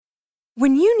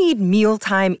When you need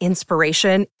mealtime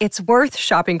inspiration, it's worth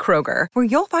shopping Kroger, where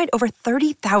you'll find over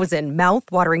 30,000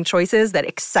 mouth-watering choices that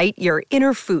excite your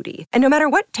inner foodie. And no matter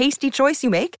what tasty choice you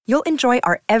make, you'll enjoy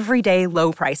our everyday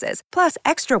low prices, plus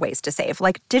extra ways to save,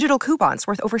 like digital coupons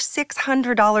worth over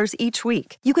 $600 each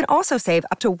week. You can also save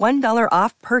up to $1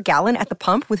 off per gallon at the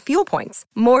pump with fuel points.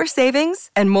 More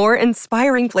savings and more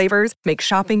inspiring flavors make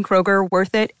shopping Kroger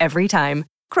worth it every time.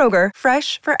 Kroger,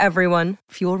 fresh for everyone.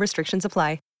 Fuel restrictions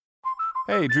apply.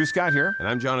 Hey, Drew Scott here, and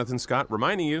I'm Jonathan Scott,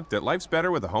 reminding you that life's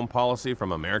better with a home policy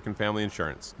from American Family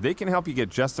Insurance. They can help you get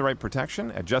just the right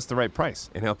protection at just the right price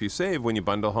and help you save when you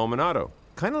bundle home and auto.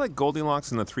 Kind of like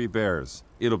Goldilocks and the Three Bears.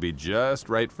 It'll be just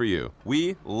right for you.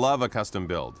 We love a custom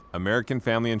build. American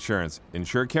Family Insurance.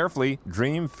 Insure carefully,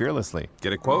 dream fearlessly.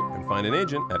 Get a quote and find an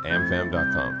agent at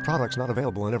amfam.com. Products not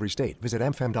available in every state. Visit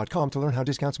amfam.com to learn how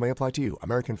discounts may apply to you.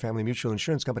 American Family Mutual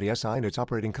Insurance Company, SI, and its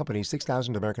operating company,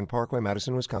 6000 American Parkway,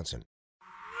 Madison, Wisconsin.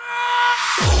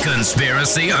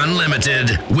 Conspiracy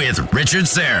Unlimited with Richard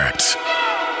Syrett.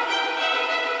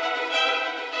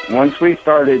 Once we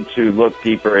started to look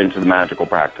deeper into the magical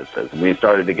practices, we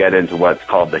started to get into what's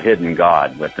called the hidden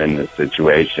God within the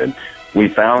situation, we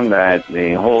found that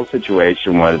the whole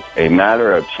situation was a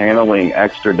matter of channeling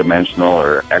extra-dimensional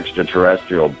or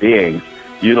extraterrestrial beings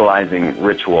utilizing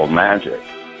ritual magic.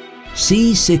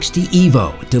 C60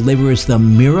 EVO delivers the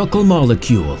miracle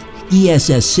molecule,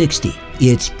 ESS60.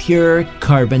 It's pure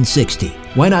carbon 60.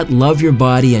 Why not love your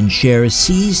body and share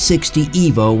C60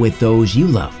 EVO with those you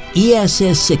love?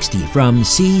 ESS60 from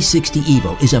C60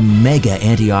 EVO is a mega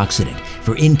antioxidant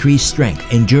for increased strength,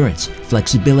 endurance,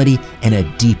 flexibility, and a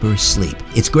deeper sleep.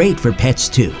 It's great for pets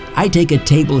too. I take a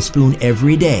tablespoon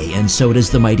every day, and so does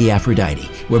the mighty Aphrodite.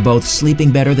 We're both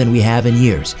sleeping better than we have in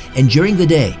years, and during the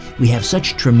day, we have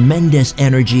such tremendous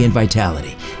energy and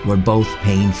vitality. We're both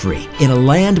pain-free. In a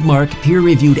landmark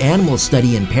peer-reviewed animal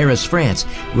study in Paris, France,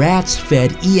 rats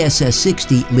fed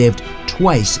ESS60 lived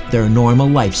twice their normal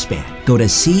lifespan. Go to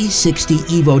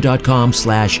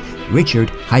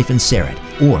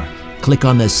c60evo.com/Richard-Syrett or click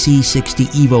on the C60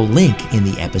 EVO link in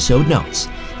the episode notes.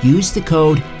 Use the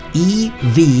code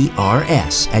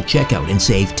EVRS at checkout and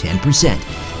save 10%.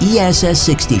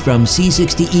 ESS60 from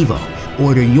C60 EVO.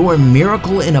 Order your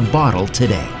miracle in a bottle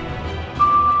today.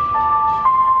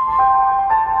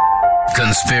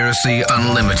 Conspiracy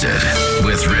Unlimited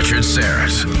with Richard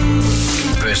Syrett.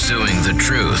 Pursuing the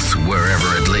truth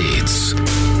wherever it leads.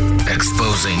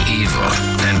 Exposing evil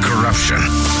and corruption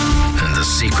and the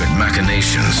secret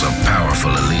machinations of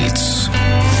powerful elites.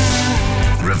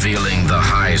 Revealing the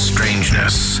high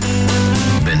strangeness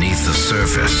beneath the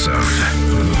surface of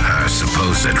our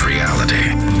supposed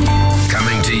reality.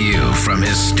 Coming to you from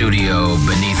his studio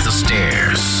beneath the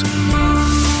stairs.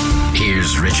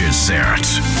 Here's Richard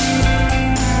Syrett.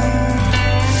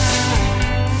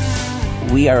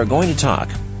 We are going to talk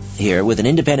here with an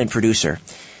independent producer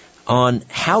on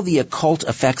how the occult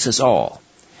affects us all.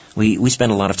 We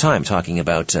spend a lot of time talking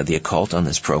about the occult on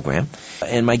this program,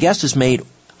 and my guest has made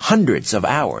hundreds of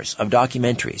hours of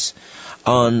documentaries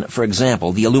on, for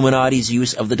example, the Illuminati's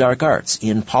use of the dark arts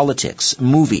in politics,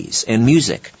 movies, and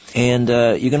music. And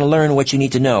you're going to learn what you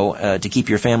need to know to keep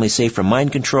your family safe from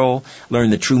mind control, learn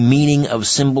the true meaning of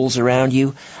symbols around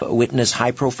you, witness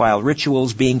high-profile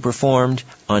rituals being performed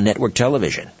on network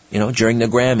television, during the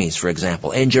Grammys, for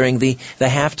example, and during the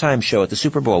halftime show at the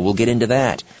Super Bowl. We'll get into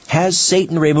that. Has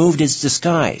Satan removed his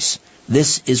disguise?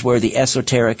 This is where the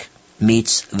esoteric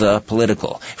meets the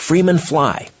political. Freeman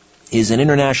Fly is an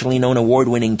internationally known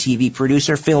award-winning TV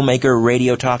producer, filmmaker,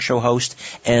 radio talk show host,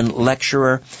 and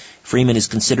lecturer. Freeman is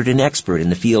considered an expert in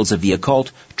the fields of the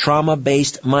occult,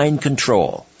 trauma-based mind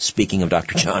control, speaking of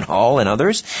Dr. John Hall and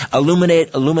others,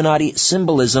 Illuminati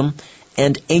symbolism,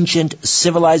 and ancient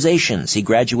civilizations. He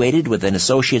graduated with an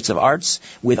Associates of Arts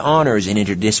with honors in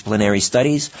interdisciplinary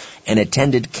studies and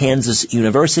attended Kansas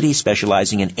University,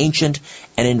 specializing in ancient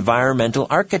and environmental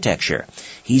architecture.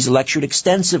 He's lectured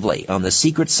extensively on the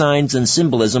secret signs and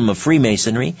symbolism of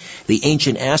Freemasonry, the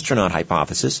ancient astronaut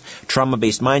hypothesis,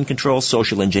 trauma-based mind control,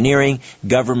 social engineering,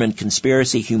 government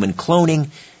conspiracy, human cloning,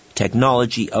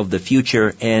 technology of the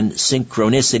future, and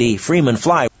synchronicity. Freeman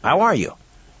Fly, how are you?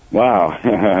 Wow,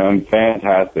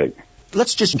 fantastic.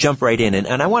 Let's just jump right in,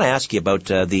 and I want to ask you about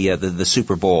the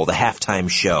Super Bowl, the halftime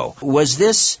show. Was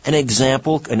this an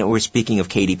example, and we're speaking of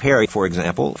Katy Perry, for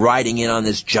example, riding in on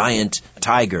this giant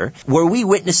tiger. Were we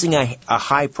witnessing a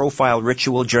high-profile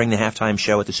ritual during the halftime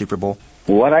show at the Super Bowl?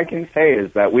 What I can say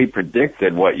is that we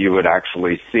predicted what you would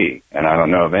actually see. And I don't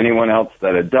know of anyone else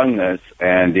that had done this,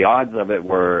 and the odds of it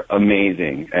were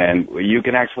amazing. And you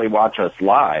can actually watch us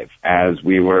live as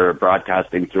we were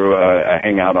broadcasting through a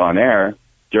Hangout on Air.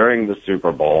 during the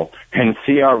Super Bowl and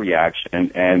see our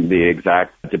reaction and the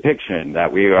exact depiction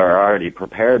that we are already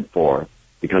prepared for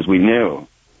because we knew.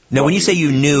 Now, when you say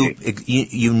you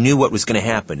knew what was going to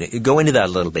happen, go into that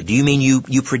a little bit. Do you mean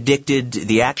you predicted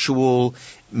the actual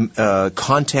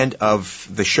content of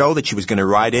the show, that she was going to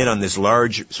ride in on this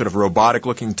large, sort of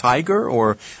robotic-looking tiger,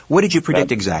 or what did you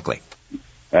predict exactly?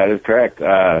 That is correct.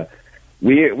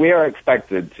 We are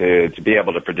expected to be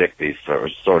able to predict these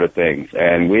sort of things,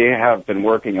 and we have been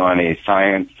working on a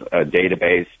science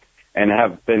database and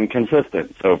have been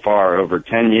consistent so far over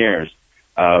 10 years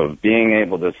of being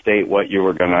able to state what you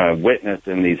were going to witness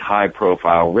in these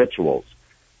high-profile rituals.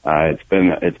 It's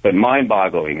been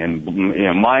mind-boggling and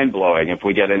mind-blowing if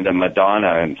we get into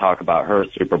Madonna and talk about her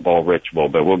Super Bowl ritual,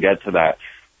 but we'll get to that.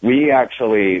 We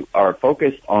actually are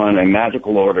focused on a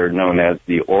magical order known as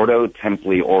the Ordo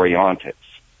Templi Orientis,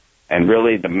 and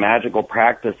really the magical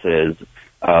practices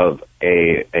of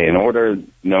an order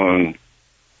known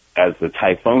as the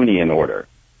Typhonian Order,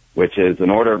 which is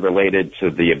an order related to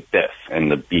the abyss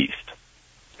and the beast.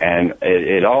 And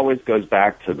it always goes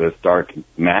back to this dark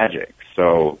magic.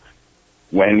 So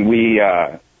when we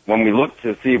looked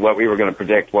to see what we were going to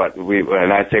predict,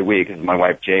 and I say we because my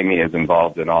wife Jamie is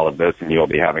involved in all of this, and you'll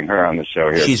be having her on the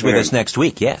show here. She's with us next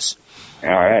week, yes. All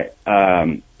right.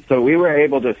 So we were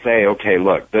able to say, okay,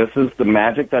 look, this is the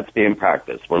magic that's being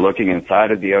practiced. We're looking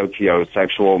inside of the OTO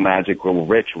sexual magical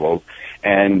rituals,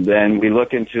 and then we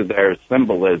look into their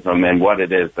symbolism and what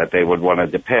it is that they would want to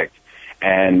depict.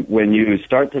 And when you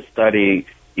start to study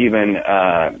even,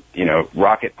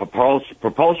 rocket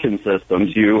propulsion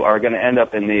systems, you are going to end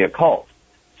up in the occult.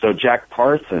 So Jack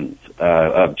Parsons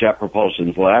of Jet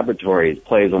Propulsion Laboratories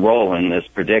plays a role in this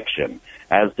prediction,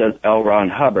 as does L. Ron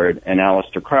Hubbard and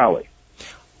Aleister Crowley.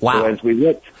 Wow. So as we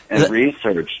looked and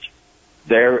researched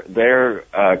their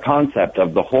concept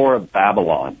of the Whore of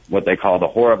Babylon, what they call the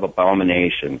Whore of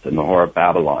Abominations and the Whore of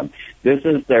Babylon, this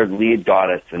is their lead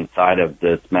goddess inside of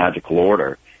this magical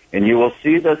order. And you will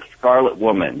see this Scarlet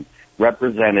Woman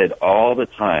represented all the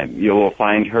time. You will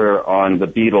find her on the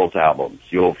Beatles albums.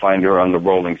 You will find her on the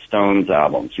Rolling Stones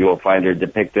albums. You will find her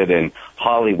depicted in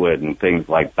Hollywood and things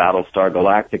like Battlestar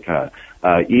Galactica.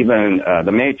 Even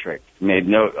The Matrix made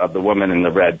note of the woman in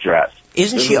the red dress.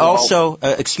 Isn't she also,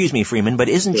 excuse me, Freeman, but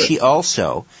isn't she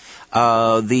also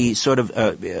the sort of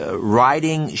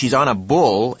riding, she's on a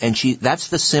bull, and that's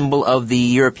the symbol of the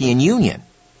European Union,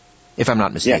 if I'm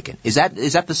not mistaken. Yeah.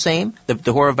 Is that the same, the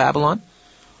Whore of Babylon?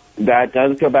 That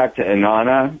does go back to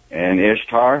Inanna and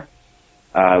Ishtar,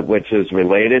 which is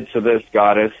related to this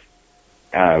goddess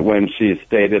when she's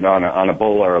stated on a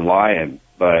bull or a lion,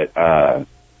 but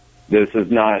this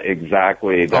is not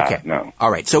exactly that. Okay. No.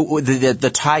 All right. So the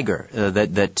tiger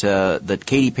that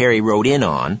Katy Perry rode in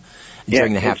on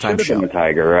during the halftime show. It should have been the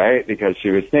tiger, right? Because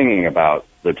she was singing about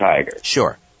the tiger.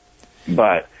 Sure.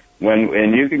 But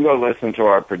and you can go listen to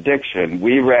our prediction.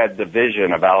 We read the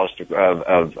vision of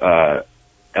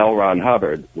L. Ron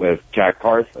Hubbard with Jack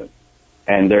Parsons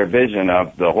and their vision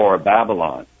of the Whore of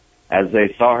Babylon as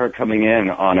they saw her coming in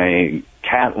on a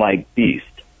cat-like beast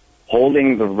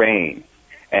holding the reins.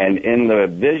 And in the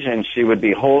vision, she would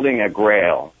be holding a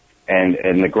grail,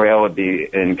 and the grail would be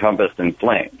encompassed in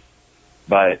flames.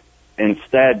 But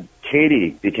instead, Katie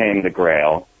became the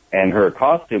grail, and her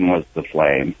costume was the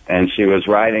flame, and she was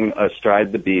riding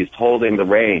astride the beast, holding the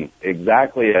reins,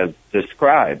 exactly as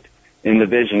described in the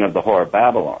vision of the Whore of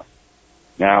Babylon.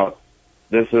 Now,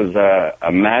 this is a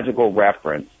magical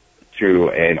reference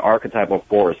to an archetypal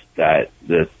force that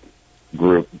this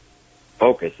group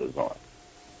focuses on.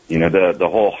 You know, the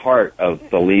whole heart of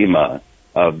Thelema,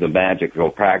 of the magical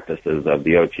practices of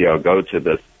the OTO, go to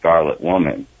this Scarlet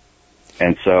Woman.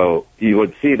 And so you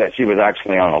would see that she was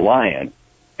actually on a lion.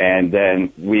 And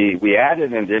then we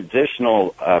added an additional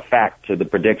fact to the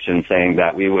prediction saying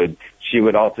that she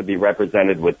would also be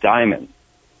represented with diamonds.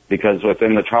 Because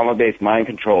within the trauma-based mind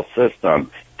control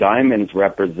system, diamonds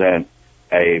represent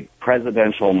a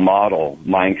presidential model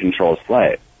mind control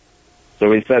slave. So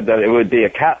we said that it would be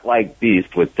a cat-like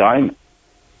beast with diamonds.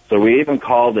 So we even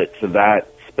called it to that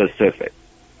specific.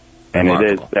 And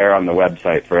Remarkable. It is there on the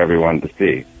website for everyone to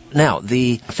see. Now,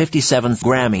 the 57th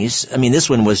Grammys, I mean, this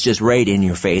one was just right in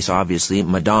your face, obviously,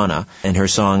 Madonna and her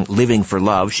song Living for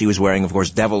Love. She was wearing, of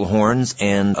course, devil horns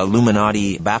and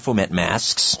Illuminati Baphomet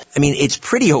masks. I mean, it's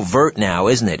pretty overt now,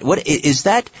 isn't it? What is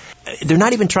that? They're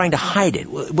not even trying to hide it.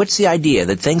 What's the idea?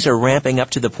 That things are ramping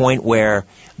up to the point where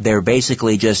they're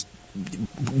basically just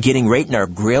getting right in our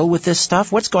grill with this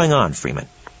stuff? What's going on, Freeman?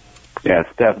 Yes,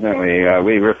 definitely.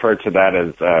 We refer to that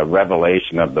as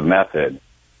revelation of the method.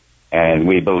 And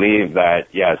we believe that,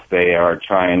 yes, they are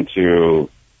trying to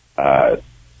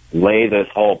lay this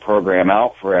whole program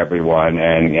out for everyone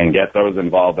and get those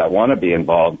involved that want to be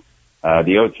involved.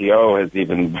 The OTO has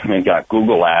even got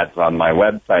Google ads on my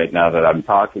website now that I'm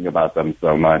talking about them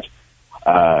so much.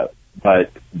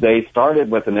 But they started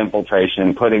with an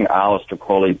infiltration, putting Aleister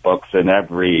Crowley books in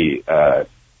every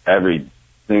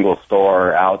single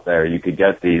store out there. You could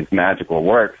get these magical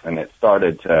works, and it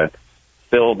started to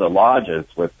fill the lodges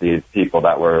with these people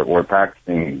that were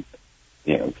practicing,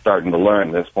 starting to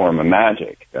learn this form of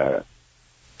magic.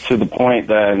 To the point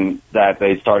then that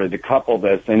they started to couple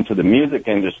this into the music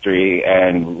industry,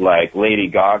 and like Lady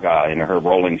Gaga in her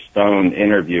Rolling Stone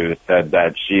interview said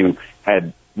that she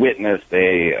had witnessed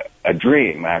a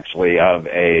dream, actually, of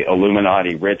a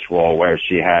Illuminati ritual where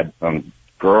she had some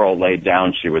girl laid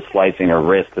down, she was slicing her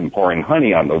wrist and pouring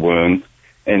honey on the wounds.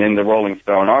 And in the Rolling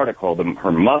Stone article,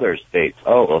 her mother states,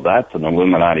 oh, well, that's an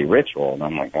Illuminati ritual. And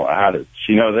I'm like, well, how does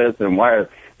she know this? And why are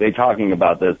they talking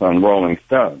about this on Rolling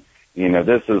Stone?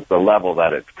 This is the level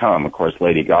that it's come. Of course,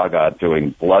 Lady Gaga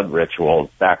doing blood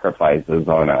rituals, sacrifices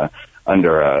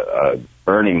under a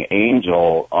burning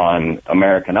angel on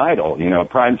American Idol,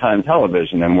 primetime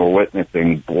television, and we're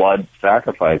witnessing blood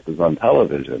sacrifices on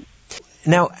television.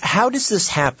 Now, how does this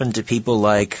happen to people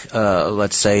like,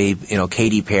 let's say,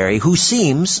 Katy Perry, who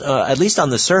seems, at least on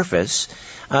the surface,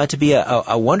 to be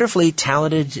a wonderfully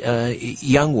talented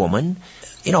young woman,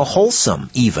 wholesome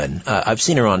even. I've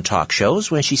seen her on talk shows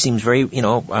when she seems very,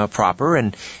 proper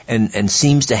and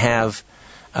seems to have,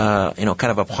 kind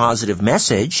of a positive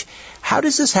message. How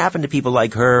does this happen to people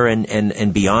like her and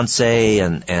Beyonce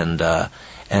and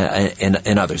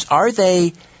others? Are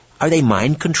they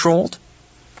mind controlled?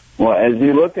 Well, as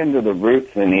you look into the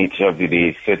roots in each of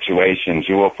these situations,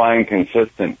 you will find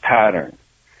consistent patterns.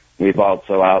 We've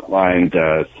also outlined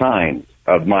signs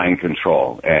of mind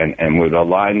control, and we've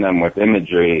aligned them with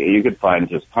imagery. You could find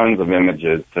just tons of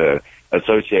images to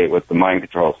associate with the mind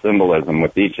control symbolism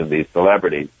with each of these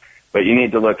celebrities. But you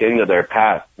need to look into their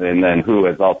past and then who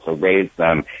has also raised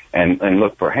them and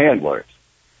look for handlers.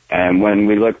 And when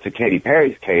we look to Katy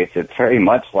Perry's case, it's very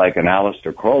much like an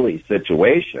Aleister Crowley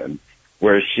situation,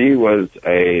 where she was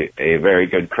a very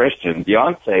good Christian.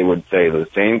 Beyonce would say the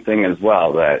same thing as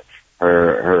well, that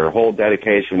her whole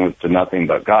dedication was to nothing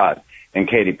but God. And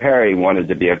Katy Perry wanted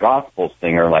to be a gospel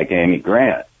singer like Amy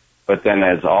Grant. But then,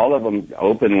 as all of them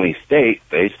openly state,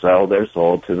 they sell their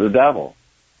soul to the devil.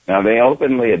 Now, they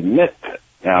openly admit this.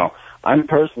 Now, I'm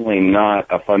personally not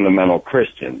a fundamental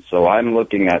Christian, so I'm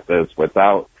looking at this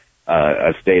without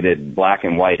a stated black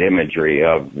and white imagery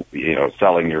of,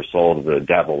 selling your soul to the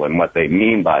devil and what they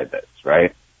mean by this,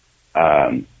 right?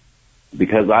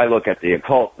 Because I look at the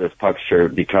occult, this picture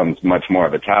becomes much more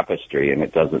of a tapestry, and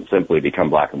it doesn't simply become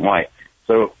black and white.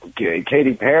 So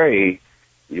Katy Perry,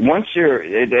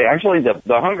 the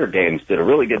Hunger Games did a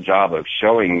really good job of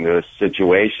showing this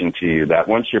situation to you, that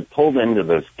once you're pulled into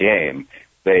this game,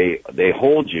 they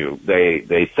hold you,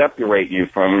 they separate you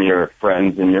from your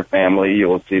friends and your family.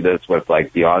 You'll see this with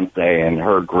like Beyonce and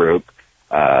her group.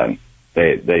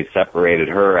 They separated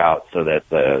her out so that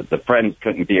the friends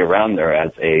couldn't be around her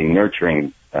as a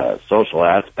nurturing social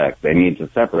aspect. They need to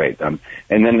separate them.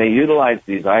 And then they utilize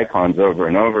these icons over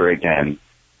and over again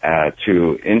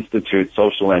to institute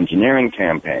social engineering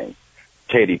campaigns.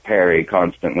 Katy Perry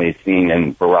constantly seen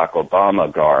in Barack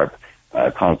Obama garb,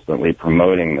 constantly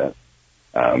promoting this.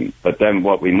 But then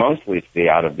what we mostly see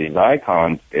out of these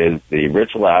icons is the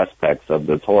ritual aspects of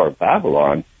the Tower of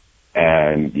Babylon.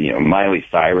 And, Miley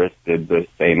Cyrus did the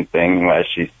same thing as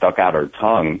she stuck out her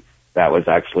tongue. That was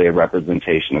actually a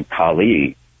representation of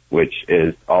Kali, which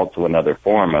is also another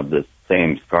form of this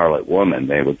same Scarlet Woman.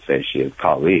 They would say she is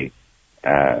Kali.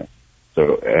 And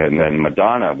then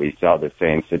Madonna, we saw the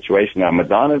same situation. Now,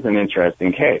 Madonna's an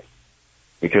interesting case,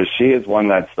 because she is one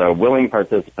that's a willing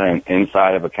participant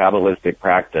inside of a Kabbalistic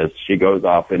practice. She goes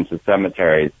off into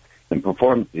cemeteries and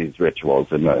performs these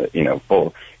rituals in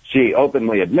the, She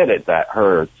openly admitted that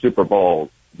her Super Bowl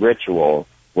ritual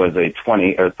was a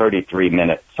 20 or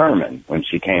 33-minute sermon when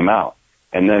she came out.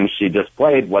 And then she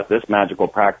displayed what this magical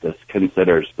practice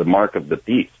considers the mark of the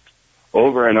beast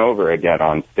over and over again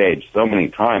on stage, so many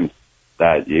times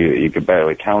that you could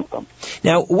barely count them.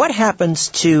 Now, what happens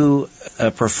to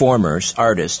performers,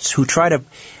 artists, who try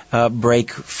to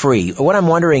break free? What I'm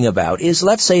wondering about is,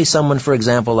 let's say someone, for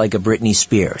example, like a Britney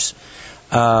Spears.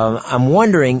 I'm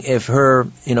wondering if her,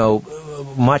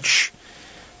 much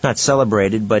not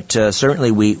celebrated, but certainly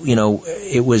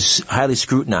it was highly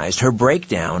scrutinized. Her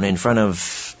breakdown in front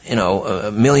of,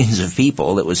 millions of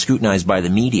people that was scrutinized by the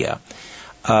media,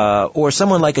 or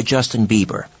someone like a Justin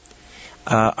Bieber.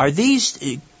 Are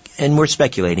these and we're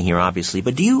speculating here, obviously,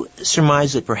 but do you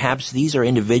surmise that perhaps these are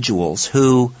individuals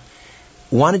who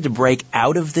wanted to break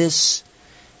out of this,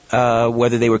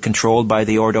 whether they were controlled by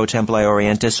the Ordo Templi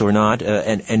Orientis or not,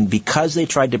 and because they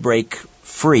tried to break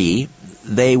free,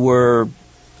 they were,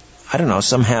 I don't know,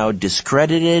 somehow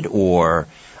discredited or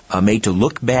made to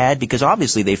look bad, because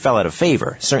obviously they fell out of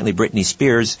favor. Certainly Britney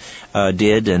Spears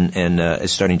did, and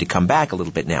is starting to come back a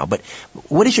little bit now. But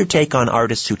what is your take on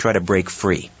artists who try to break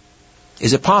free?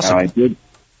 Is it possible?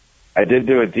 I did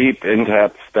do a deep,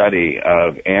 in-depth study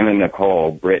of Anna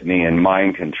Nicole, Britney, and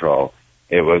Mind Control.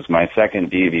 It was my second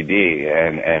DVD,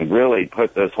 and really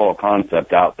put this whole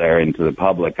concept out there into the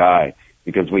public eye,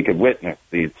 because we could witness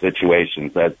these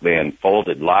situations as they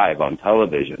unfolded live on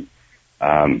television.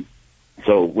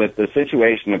 So with the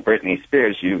situation of Britney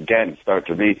Spears, you again start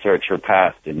to research her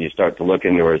past, and you start to look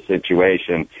into her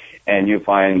situation, and you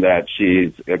find that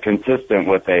she's consistent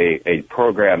with a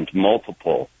programmed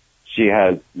multiple. She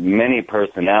has many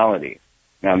personalities.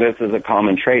 Now, this is a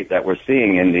common trait that we're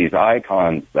seeing in these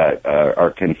icons that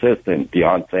are consistent.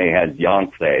 Beyonce has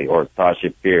Beyonce, or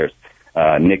Sasha Fierce.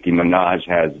 Nicki Minaj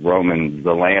has Roman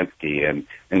Zelensky,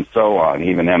 and so on.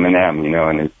 Even Eminem,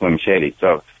 and his Slim Shady.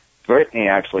 So Britney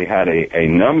actually had a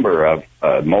number of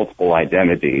multiple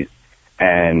identities,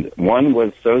 and one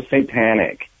was so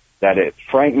satanic that it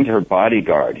frightened her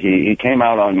bodyguard. He came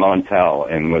out on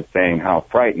Montel and was saying how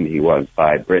frightened he was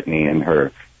by Britney and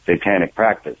her satanic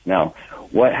practice. Now,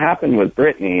 what happened with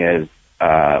Britney is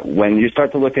when you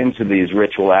start to look into these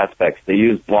ritual aspects, they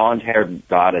use blonde-haired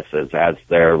goddesses as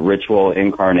their ritual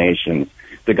incarnations.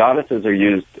 The goddesses are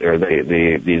used, or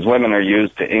these women are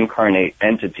used to incarnate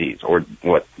entities, or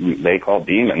what they call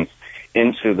demons,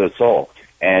 into the soul,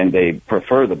 and they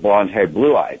prefer the blonde-haired,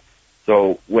 blue-eyed.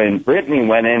 So when Britney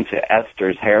went into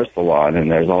Esther's hair salon,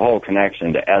 and there's a whole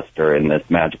connection to Esther in this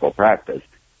magical practice,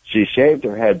 she shaved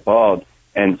her head bald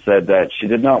and said that she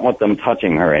did not want them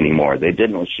touching her anymore. She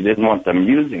didn't want them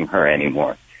using her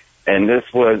anymore. And this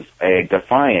was a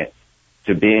defiance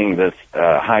to being this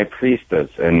high priestess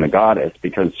and the goddess,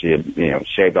 because she had,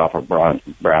 shaved off her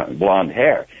blonde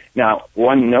hair. Now,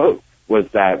 one note was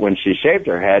that when she shaved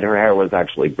her hair was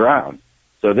actually brown.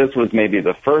 So this was maybe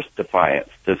the first defiance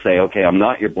to say, okay, I'm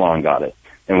not your blonde goddess.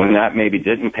 And when that maybe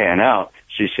didn't pan out,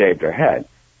 she shaved her head.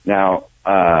 Now,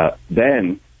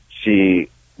 then she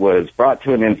was brought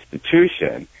to an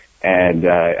institution, and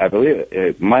I believe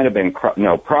it might have been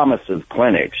Promises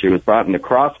Clinic. She was brought into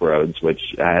Crossroads,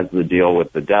 which has the deal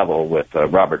with the devil with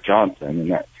Robert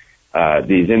Johnson, and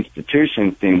these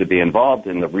institutions seem to be involved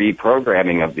in the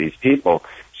reprogramming of these people.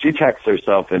 She checks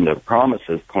herself into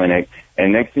Promises Clinic,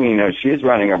 and next thing you know, she's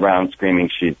running around screaming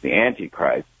she's the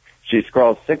Antichrist. She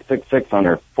scrawls 666 on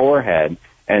her forehead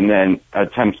and then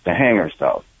attempts to hang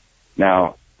herself.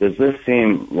 Now, does this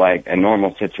seem like a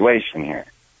normal situation here?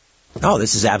 Oh,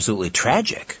 this is absolutely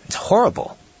tragic. It's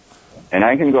horrible. And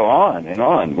I can go on and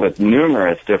on with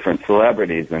numerous different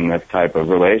celebrities in this type of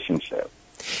relationship.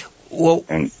 Well,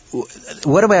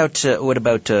 what about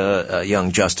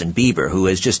young Justin Bieber, who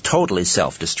is just totally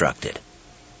self-destructed?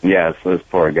 Yes, this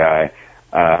poor guy.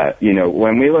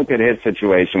 When we look at his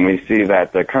situation, we see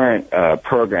that the current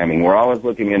programming, we're always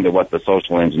looking into what the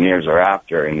social engineers are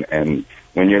after, and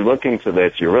when you're looking to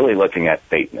this, you're really looking at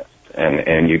Satanists.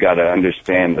 And you got to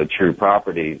understand the true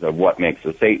properties of what makes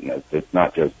a Satanist. It's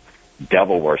not just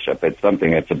devil worship. It's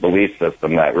a belief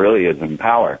system that really is in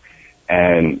power.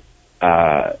 And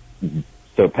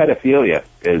so pedophilia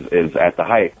is at the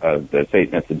height of the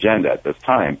Satanist agenda at this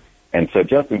time. And so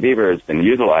Justin Bieber has been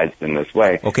utilized in this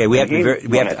way. Okay, we have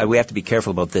to be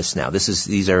careful about this now.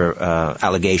 These are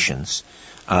allegations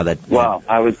that. Well,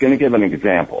 I was going to give an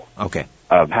example. Okay.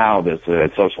 Of how this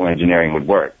social engineering would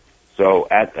work. So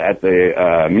at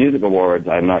the music awards,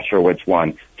 I'm not sure which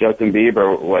one, Justin Bieber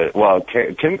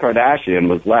Kim Kardashian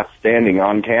was left standing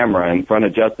on camera in front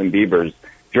of Justin Bieber's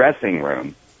dressing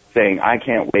room saying, "I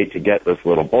can't wait to get this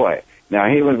little boy." Now,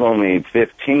 he was only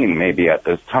 15 maybe at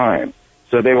this time.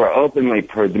 So they were openly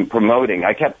promoting.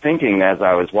 I kept thinking as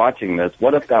I was watching this,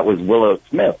 what if that was Willow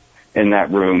Smith in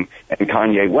that room and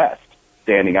Kanye West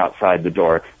standing outside the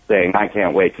door saying, "I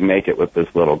can't wait to make it with this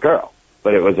little girl."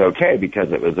 But it was okay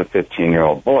because it was a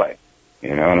 15-year-old boy.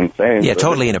 You know what I'm saying? Yeah, so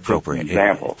totally inappropriate.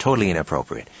 Example. Totally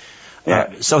inappropriate.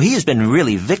 Yeah. So he has been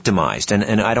really victimized,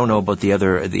 and I don't know about the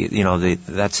other.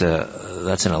 That's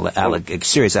a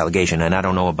serious allegation, and I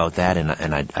don't know about that. And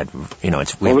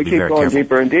we keep going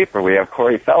deeper and deeper. We have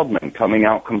Corey Feldman coming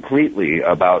out completely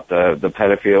about the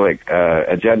pedophilic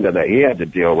agenda that he had to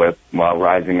deal with while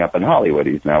rising up in Hollywood.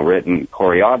 He's now written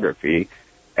choreography,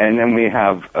 and then we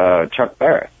have Chuck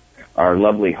Barris, our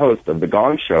lovely host of The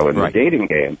Gong Show and right. The Dating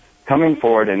Game, coming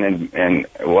forward and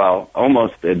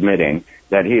almost admitting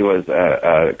that he was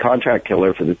a contract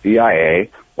killer for the CIA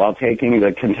while taking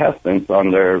the contestants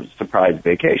on their surprise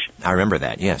vacation. I remember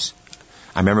that, yes.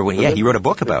 I remember when, he wrote a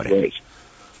book about it.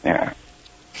 Yeah.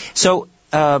 So,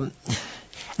 the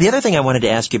other thing I wanted to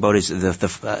ask you about is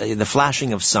the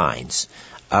flashing of signs.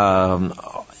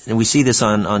 And we see this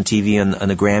on TV on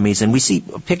the Grammys, and we see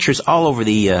pictures all over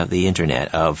the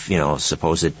internet of,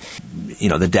 supposed,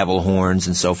 the devil horns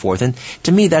and so forth. And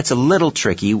to me, that's a little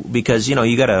tricky because,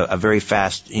 you got a very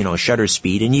fast, shutter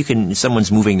speed, and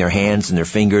someone's moving their hands and their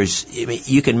fingers.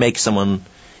 You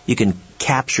can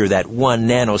capture that 1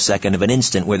 nanosecond of an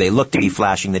instant where they look to be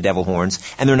flashing the devil horns,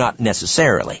 and they're not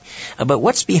necessarily. But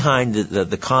what's behind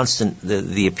the constant,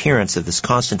 the appearance of this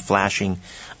constant flashing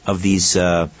of these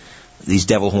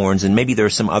devil horns, and maybe there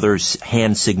are some other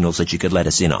hand signals that you could let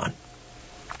us in on?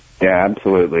 Yeah,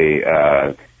 absolutely.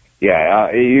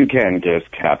 You can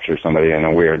just capture somebody in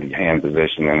a weird hand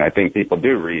position, and I think people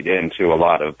do read into a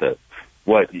lot of this.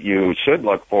 What you should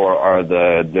look for are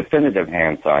the definitive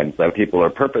hand signs that people are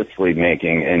purposely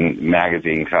making in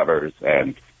magazine covers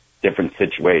and different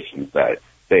situations that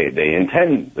they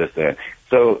intend this in.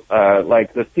 So,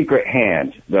 like the secret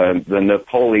hand, the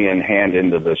Napoleon hand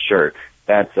into the shirt,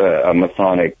 that's a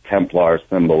Masonic Templar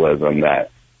symbolism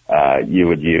that you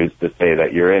would use to say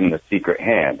that you're in the secret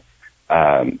hand.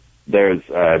 There's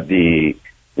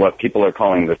what people are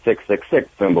calling the 666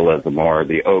 symbolism, or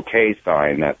the OK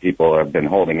sign that people have been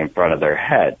holding in front of their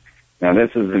head. Now,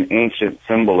 this is an ancient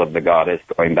symbol of the goddess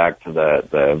going back to the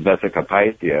Vesica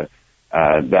Pythia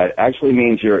that actually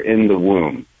means you're in the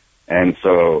womb. And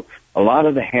so a lot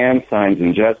of the hand signs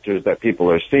and gestures that people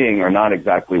are seeing are not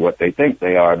exactly what they think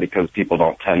they are because people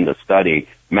don't tend to study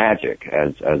magic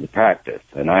as a practice.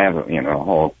 And I have a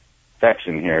whole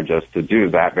section here just to do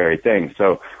that very thing.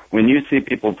 So when you see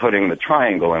people putting the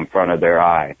triangle in front of their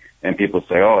eye and people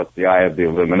say, oh, it's the eye of the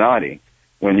Illuminati,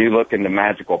 when you look into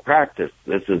magical practice,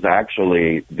 this is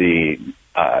actually the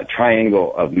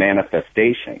triangle of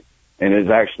manifestation, and is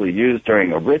actually used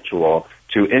during a ritual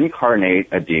to incarnate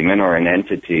a demon or an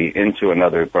entity into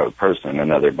another person,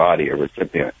 another body, a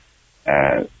recipient.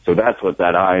 So that's what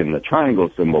that eye in the triangle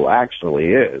symbol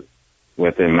actually is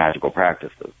within magical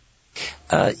practices.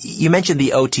 You mentioned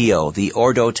the OTO, the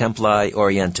Ordo Templi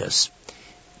Orientis.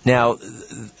 Now,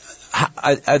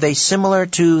 are they similar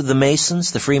to the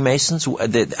Masons, the Freemasons?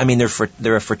 I mean,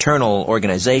 they're a fraternal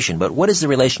organization, but what is the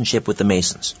relationship with the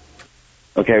Masons?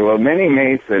 Okay, well, many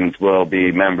Masons will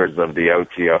be members of the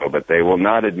OTO, but they will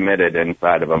not admit it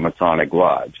inside of a Masonic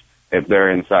lodge. If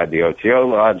they're inside the OTO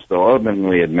lodge, they'll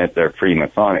openly admit their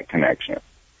Freemasonic connection.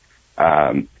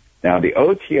 Now, the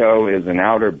OTO is an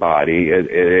outer body. It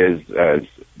is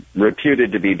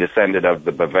reputed to be descended of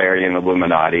the Bavarian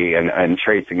Illuminati and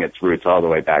tracing its roots all the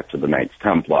way back to the Knights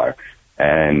Templar.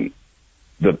 And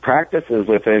the practices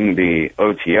within the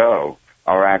OTO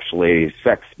are actually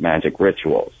sex magic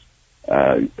rituals,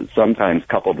 sometimes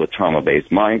coupled with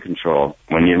trauma-based mind control.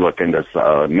 When you look into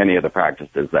many of the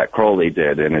practices that Crowley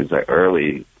did in his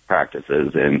early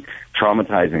practices in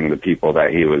traumatizing the people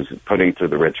that he was putting through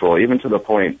the ritual, even to the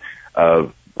point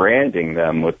of branding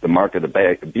them with the mark of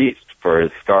the beast for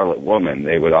his Scarlet Woman.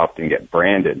 They would often get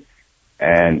branded.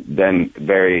 And then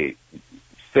very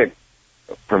sick,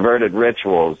 perverted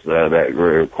rituals that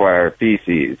require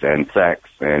feces and sex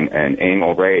and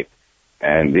anal rape.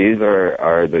 And these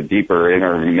are the deeper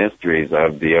inner mysteries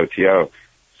of the OTO.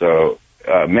 So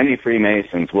many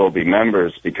Freemasons will be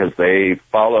members because they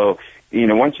follow,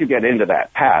 once you get into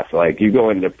that path, like you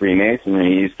go into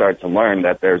Freemasonry, you start to learn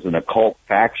that there's an occult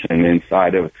faction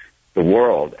inside of the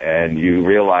world, and you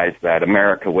realize that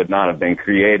America would not have been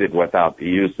created without the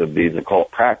use of these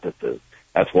occult practices.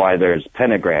 That's why there's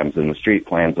pentagrams in the street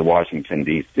plans of Washington,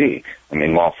 D.C. I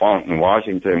mean, L'Enfant and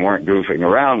Washington weren't goofing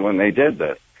around when they did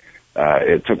this.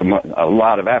 It took a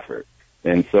lot of effort.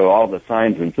 And so all the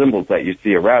signs and symbols that you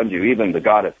see around you, even the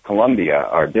goddess Columbia,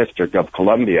 our District of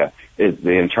Columbia, is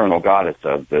the internal goddess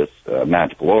of this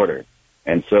magical order.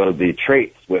 And so the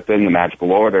traits within the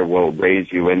magical order will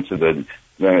raise you into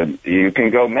you can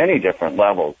go many different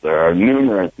levels. There are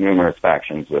numerous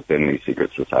factions within these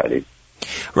secret societies.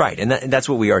 Right, and that's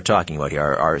what we are talking about here,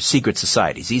 our secret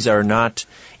societies. These are not,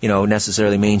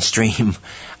 necessarily mainstream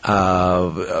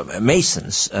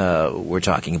Masons we're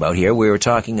talking about here. We're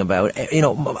talking about,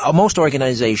 most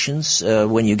organizations,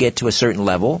 when you get to a certain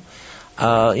level,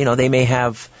 they may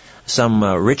have some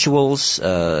rituals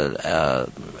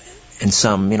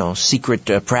some,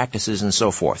 secret practices and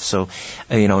so forth. So,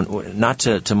 not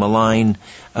to malign,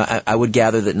 I would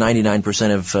gather that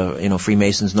 99% of,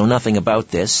 Freemasons know nothing about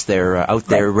this. They're out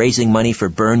there raising money for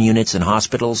burn units in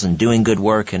hospitals and doing good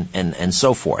work and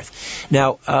so forth.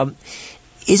 Now,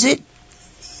 is it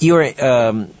your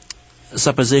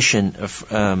supposition,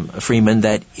 Freeman,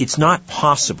 that it's not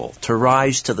possible to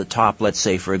rise to the top, let's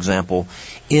say, for example,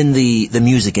 in the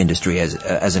music industry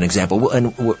as an example,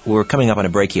 and we're coming up on a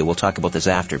break here, we'll talk about this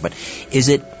after, but is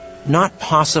it not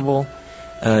possible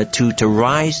to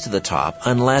rise to the top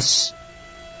unless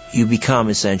you become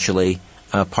essentially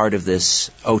part of this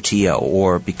OTO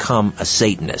or become a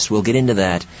Satanist? We'll get into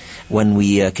that when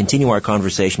we continue our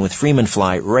conversation with Freeman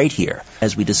Fly right here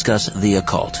as we discuss the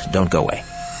occult. Don't go away.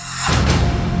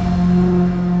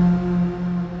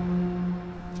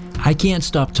 I can't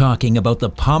stop talking about the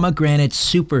pomegranate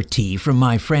super tea from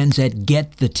my friends at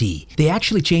Get the Tea. They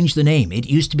actually changed the name. It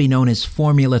used to be known as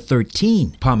Formula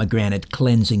 13 pomegranate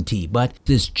cleansing tea, but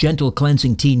this gentle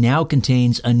cleansing tea now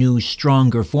contains a new,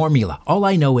 stronger formula. All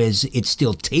I know is it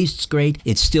still tastes great,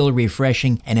 it's still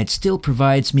refreshing, and it still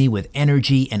provides me with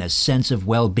energy and a sense of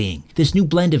well-being. This new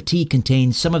blend of tea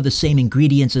contains some of the same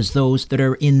ingredients as those that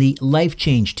are in the Life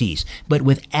Change teas, but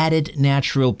with added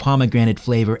natural pomegranate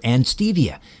flavor and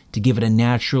stevia to give it a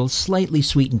natural, slightly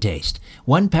sweetened taste.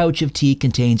 1 pouch of tea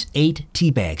contains 8 tea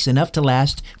bags, enough to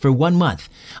last for 1 month.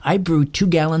 I brew 2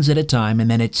 gallons at a time, and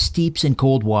then it steeps in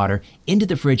cold water. Into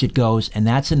the fridge it goes, and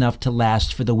that's enough to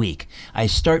last for the week. I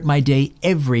start my day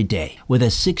every day with a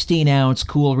 16-ounce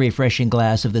cool, refreshing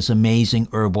glass of this amazing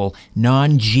herbal,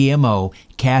 non-GMO,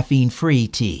 caffeine-free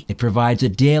tea. It provides a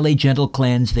daily gentle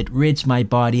cleanse that rids my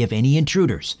body of any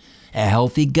intruders. A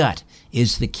healthy gut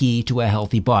is the key to a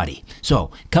healthy body.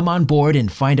 So, come on board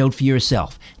and find out for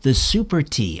yourself. The Super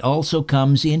Tea also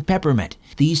comes in peppermint.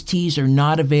 These teas are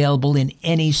not available in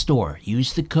any store.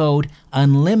 Use the code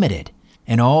UNLIMITED,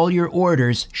 and all your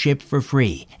orders ship for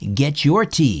free. Get your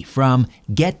tea from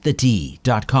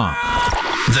getthetea.com.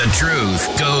 The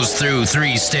truth goes through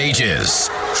 3 stages.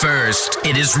 First,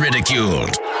 it is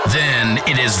ridiculed. Then,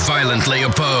 it is violently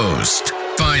opposed.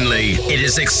 Finally, it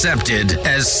is accepted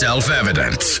as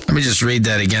self-evident. Let me just read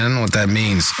that again, what that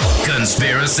means.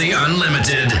 Conspiracy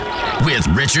Unlimited with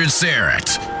Richard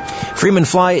Syrett. Freeman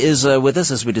Fly is with us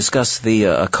as we discuss the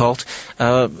occult.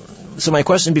 So my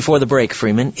question before the break,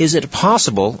 Freeman, is it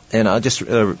possible, and I'll just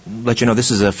let you know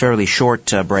this is a fairly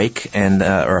short break and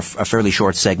or a fairly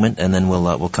short segment, and then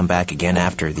we'll come back again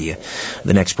after the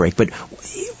next break. But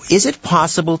is it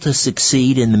possible to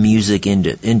succeed in the music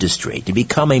industry, to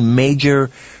become a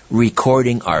major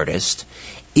recording artist,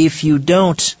 if you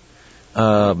don't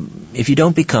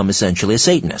become essentially a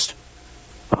Satanist?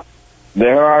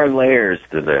 There are layers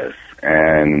to this,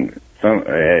 and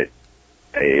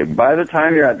by the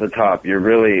time you're at the top, you're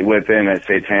really within a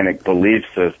satanic belief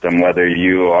system, whether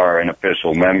you are an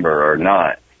official member or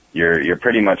not. You're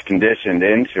pretty much conditioned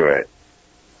into it.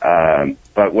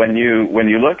 But when you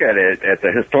look at it, at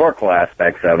the historical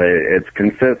aspects of it, it's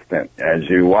consistent as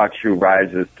you watch who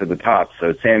rises to the top.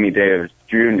 So Sammy Davis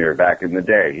Jr. back in the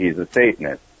day, he's a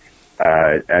Satanist.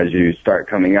 As you start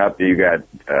coming up, you got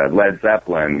Led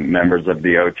Zeppelin, members of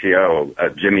the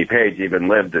OTO. Jimmy Page even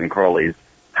lived in Crowley's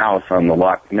house on the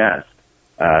Loch Ness.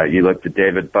 You looked at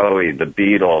David Bowie, the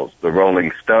Beatles, the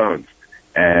Rolling Stones,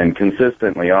 and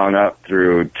consistently on up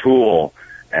through Tool,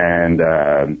 and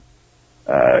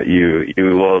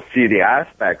you will see the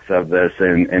aspects of this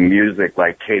in music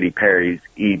like Katy Perry's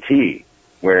E.T.,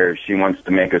 where she wants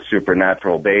to make a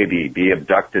supernatural baby, be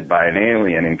abducted by an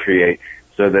alien, and create.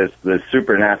 So this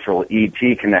supernatural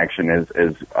E.T. connection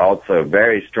is also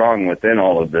very strong within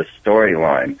all of this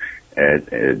storyline.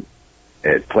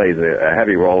 It plays a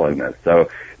heavy role in this. So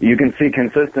you can see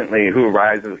consistently who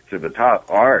rises to the top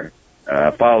are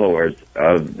followers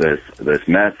of this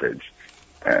message.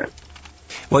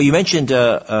 Well, you mentioned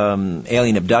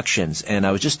alien abductions, and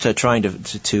I was just trying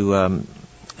to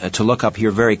look up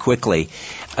here very quickly.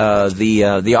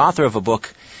 The author of a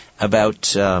book about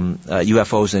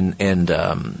UFOs and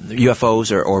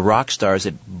UFOs or rock stars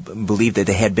that believed that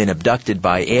they had been abducted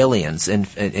by aliens, and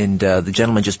the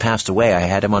gentleman just passed away. I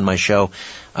had him on my show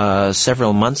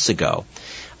several months ago.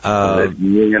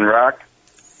 Million Rock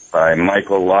by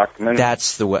Michael Luckman.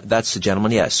 That's the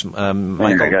gentleman. Yes, Michael.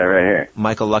 I got it right here.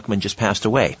 Michael Luckman just passed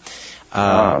away,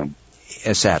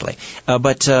 sadly.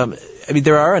 But I mean,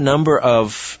 there are a number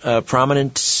of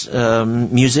prominent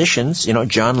musicians. You know,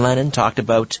 John Lennon talked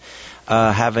about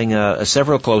having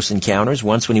several close encounters.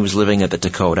 Once when he was living at the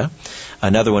Dakota,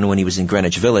 another one when he was in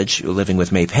Greenwich Village, living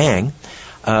with May Pang.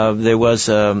 There was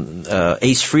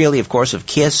Ace Frehley, of course, of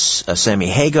Kiss, Sammy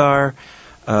Hagar.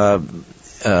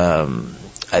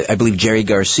 I believe Jerry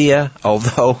Garcia,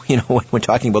 although, when we're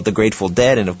talking about the Grateful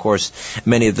Dead and, of course,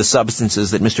 many of the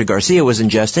substances that Mr. Garcia was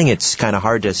ingesting, it's kind of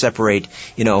hard to separate,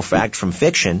 fact from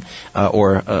fiction,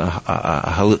 or a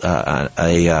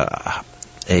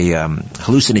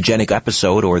hallucinogenic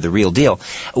episode or the real deal.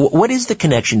 What is the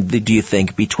connection, do you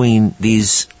think, between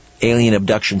these alien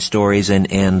abduction stories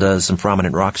and some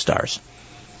prominent rock stars?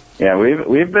 Yeah,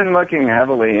 we've been looking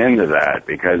heavily into that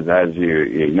because, as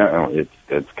you know,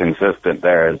 it's consistent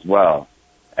there as well.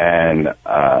 And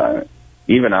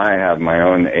even I have my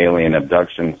own alien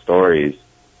abduction stories.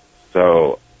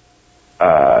 So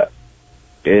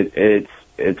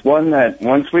it's one that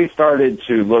once we started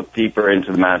to look deeper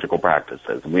into the magical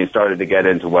practices, we started to get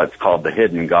into what's called the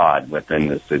hidden God within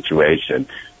this situation.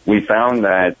 We found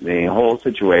that the whole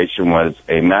situation was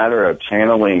a matter of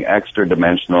channeling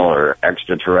extra-dimensional or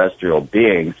extraterrestrial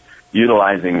beings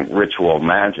utilizing ritual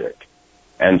magic.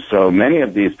 And so many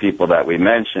of these people that we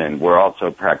mentioned were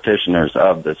also practitioners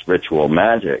of this ritual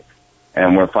magic.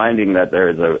 And we're finding that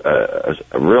there's a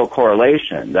real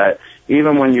correlation, that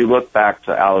even when you look back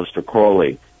to Aleister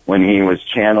Crowley, when he was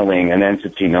channeling an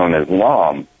entity known as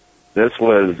Lom, this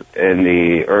was in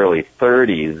the early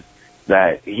 30s,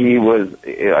 that he was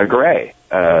a gray,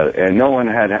 and no one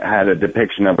had a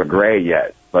depiction of a gray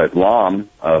yet, but Lom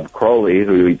of Crowley,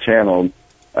 who he channeled,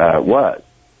 was.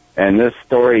 And this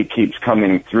story keeps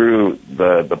coming through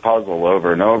the puzzle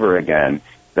over and over again,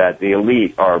 that the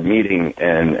elite are meeting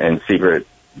in secret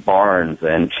barns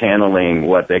and channeling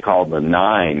what they call the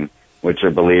Nine, which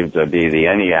are believed to be the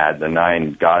Ennead, the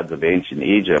 9 gods of ancient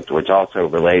Egypt, which also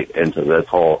relate into this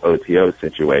whole OTO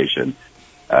situation.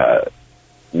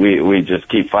 We just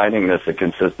keep finding this a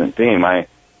consistent theme.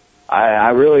 I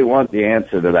really want the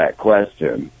answer to that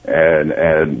question,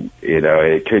 and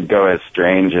it could go as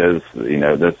strange as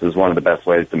this is one of the best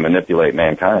ways to manipulate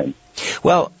mankind.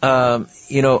 Well, I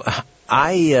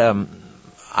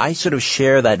sort of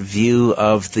share that view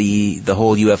of the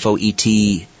whole UFO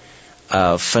ET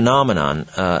phenomenon.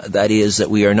 That is, that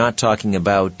we are not talking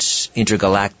about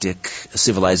intergalactic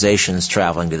civilizations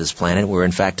traveling to this planet. We're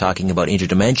in fact talking about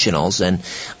interdimensionals. And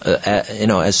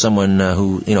as someone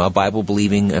who a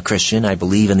Bible-believing Christian, I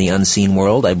believe in the unseen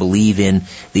world. I believe in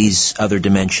these other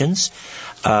dimensions.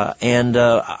 And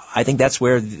I think that's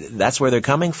where they're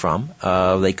coming from.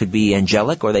 They could be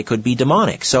angelic or they could be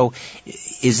demonic. So,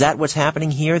 is that what's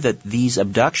happening here? That these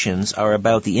abductions are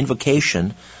about the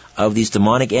invocation of these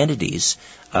demonic entities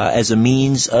as a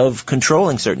means of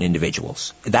controlling certain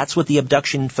individuals. That's what the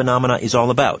abduction phenomena is all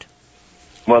about.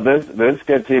 Well, this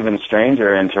gets even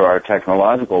stranger into our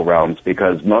technological realms,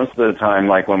 because most of the time,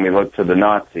 like when we look to the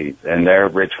Nazis and their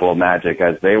ritual magic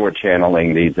as they were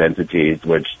channeling these entities,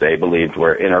 which they believed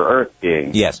were inner Earth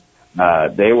beings. Yes.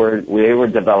 They were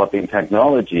developing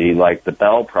technology like the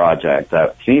Bell Project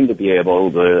that seemed to be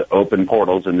able to open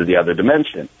portals into the other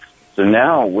dimension. So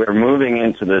now we're moving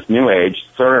into this new age.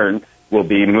 CERN will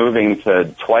be moving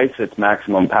to twice its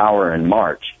maximum power in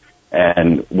March.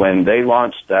 And when they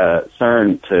launched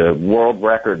CERN to world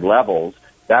record levels,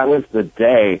 that was the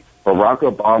day Barack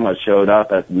Obama showed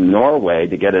up at Norway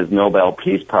to get his Nobel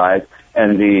Peace Prize,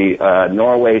 and the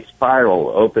Norway spiral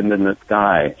opened in the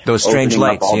sky. Those strange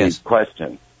lights, all yes. These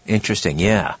questions. Interesting,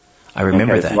 yeah. I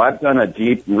remember that. So I've done a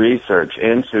deep research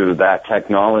into that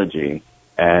technology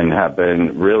and have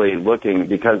been really looking,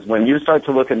 because when you start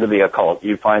to look into the occult,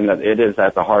 you find that it is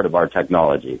at the heart of our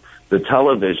technology. The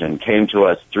television came to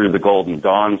us through the Golden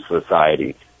Dawn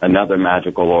Society, another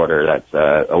magical order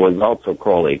that was also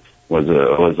Crowley was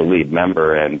a lead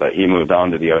member, but he moved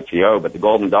on to the OTO. But the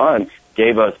Golden Dawn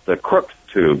gave us the Crookes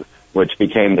tube, which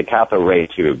became the cathode ray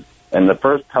tube. And the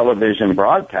first television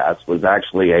broadcast was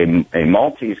actually a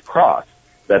Maltese cross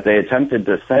that they attempted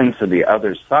to send to the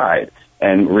other side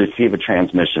and receive a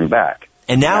transmission back.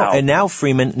 And now,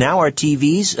 Freeman, now our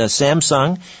TVs,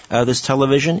 Samsung, this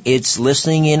television, it's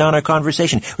listening in on our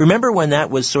conversation. Remember when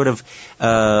that was sort of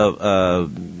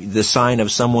the sign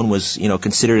of someone was,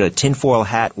 considered a tinfoil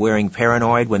hat wearing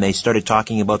paranoid when they started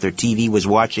talking about their TV was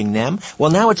watching them? Well,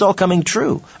 now it's all coming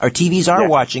true. Our TVs are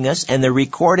watching us, and they're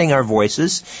recording our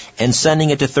voices and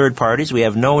sending it to third parties. We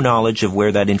have no knowledge of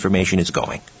where that information is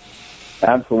going.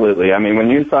 Absolutely. I mean,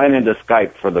 when you sign into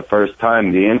Skype for the first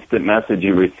time, the instant message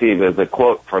you receive is a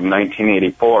quote from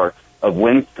 1984 of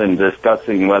Winston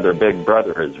discussing whether Big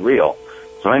Brother is real.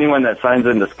 So anyone that signs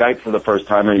into Skype for the first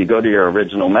time, or you go to your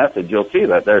original message, you'll see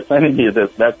that they're sending you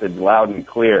this message loud and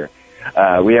clear.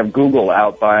 We have Google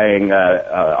out buying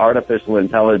artificial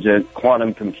intelligence,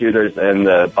 quantum computers, and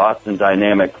the Boston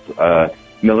Dynamics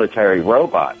military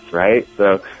robots, right?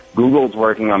 So Google's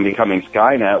working on becoming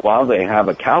Skynet while they have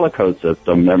a Calico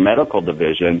system, their medical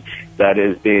division, that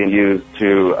is being used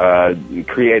to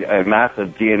create a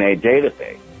massive DNA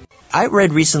database. I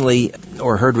read recently,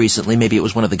 or heard recently, maybe it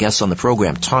was one of the guests on the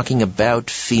program, talking about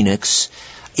Phoenix.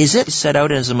 Is it set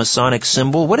out as a Masonic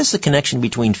symbol? What is the connection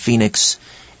between Phoenix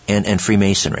and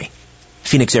Freemasonry?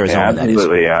 Phoenix, Arizona, that is.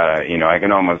 Absolutely. I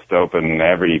can almost open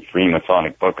every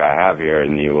Freemasonic book I have here,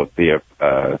 and you will see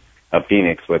a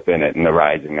phoenix within it and the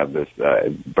rising of this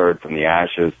bird from the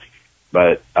ashes.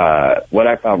 But what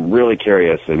I found really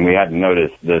curious, and we hadn't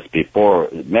noticed this before,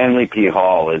 Manly P.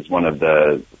 Hall is one of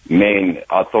the main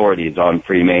authorities on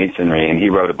Freemasonry, and he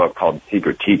wrote a book called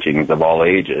Secret Teachings of All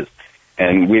Ages.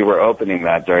 And we were opening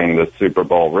that during the Super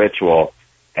Bowl ritual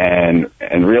and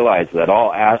realized that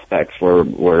all aspects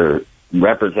were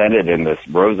represented in this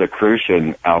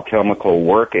Rosicrucian alchemical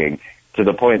working, to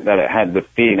the point that it had the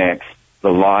phoenix,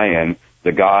 the lion,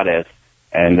 the goddess,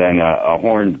 and then a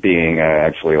horned being,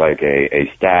 actually like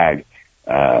a stag.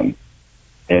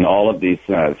 And all of these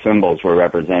symbols were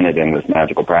represented in this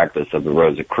magical practice of the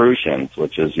Rosicrucians,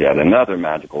 which is yet another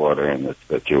magical order in this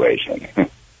situation.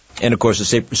 And, of course,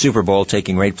 the Super Bowl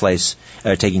taking place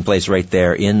right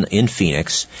there in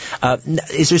Phoenix.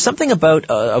 Is there something about,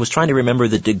 I was trying to remember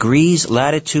the degrees,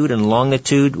 latitude and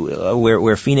longitude,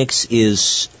 where Phoenix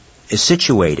is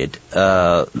situated,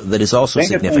 that is also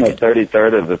significant? It's in the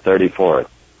 33rd of the 34th.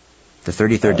 The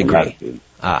 33rd degree.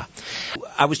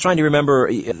 I was trying to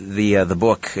remember the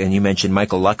book, and you mentioned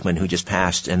Michael Luckman, who just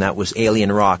passed, and that was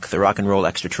Alien Rock, the Rock and Roll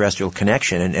Extraterrestrial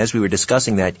Connection. And as we were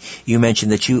discussing that, you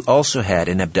mentioned that you also had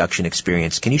an abduction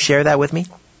experience. Can you share that with me?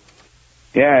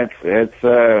 Yeah, it's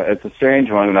a strange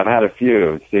one, and I've had a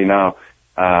few. See, now,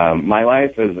 my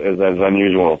life is as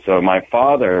unusual. So my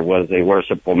father was a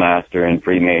worshipful master in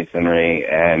Freemasonry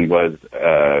and was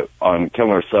on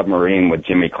Killer Submarine with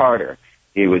Jimmy Carter.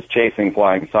 He was chasing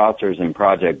flying saucers in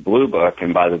Project Blue Book,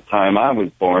 and by the time I was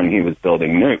born, he was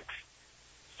building nukes.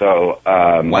 So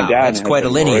my dad... That's quite a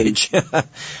lineage.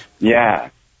 Yeah.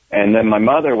 And then my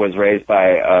mother was raised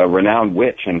by a renowned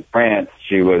witch in France.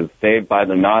 She was saved by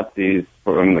the Nazis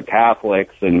from the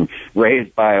Catholics and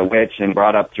raised by a witch and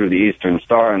brought up through the Eastern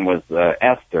Star and was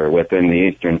Esther within the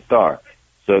Eastern Star.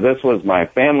 So this was my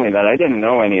family that I didn't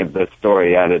know any of this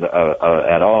story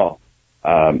at all.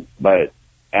 But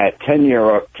at 10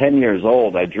 years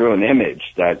old, I drew an image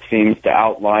that seems to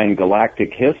outline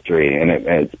galactic history, and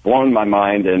it's blown my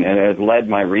mind and it has led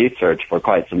my research for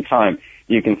quite some time.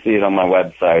 You can see it on my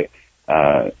website.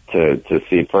 To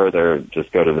see further,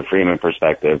 just go to the Freeman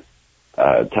Perspective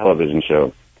television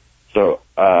show. So,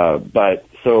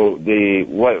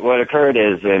 what occurred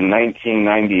is in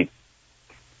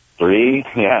 1993,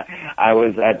 I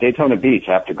was at Daytona Beach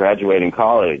after graduating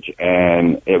college,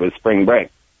 and it was spring break.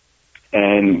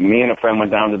 And me and a friend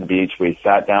went down to the beach. We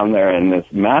sat down there, and this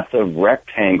massive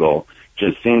rectangle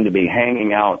just seemed to be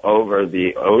hanging out over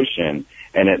the ocean.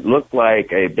 And it looked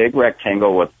like a big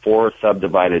rectangle with 4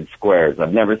 subdivided squares.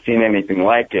 I've never seen anything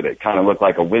like it. It kind of looked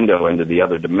like a window into the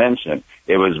other dimension.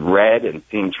 It was red and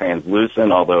seemed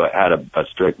translucent, although it had a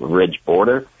strict ridge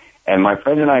border. And my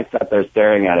friend and I sat there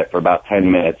staring at it for about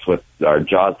 10 minutes with our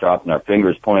jaws dropped and our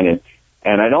fingers pointed.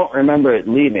 And I don't remember it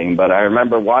leaving, but I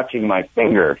remember watching my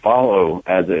finger follow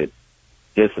as it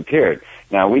disappeared.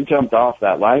 Now, we jumped off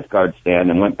that lifeguard stand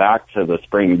and went back to the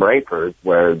spring breakers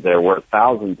where there were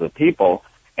thousands of people,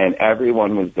 and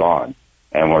everyone was gone.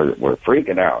 And we're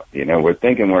freaking out. You know, we're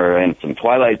thinking we're in some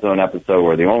Twilight Zone episode.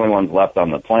 We're the only ones left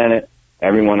on the planet.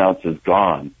 Everyone else is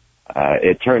gone.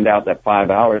 It turned out that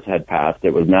 5 hours had passed.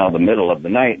 It was now the middle of the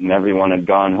night, and everyone had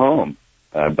gone home.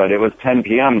 But it was 10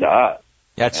 p.m. to us.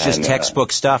 That's just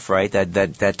textbook stuff, right?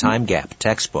 That time gap,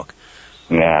 textbook.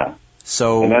 Yeah.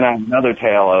 So, and then I have another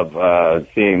tale of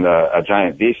seeing a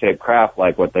giant V-shaped craft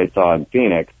like what they saw in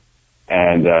Phoenix,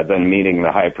 and then meeting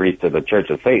the high priest of the Church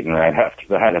of Satan right after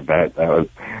that event. That was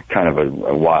kind of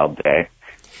a wild day.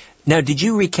 Now, did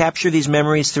you recapture these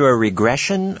memories through a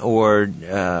regression or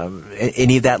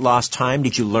any of that lost time?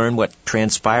 Did you learn what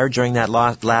transpired during that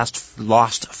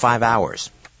lost 5 hours?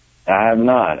 I have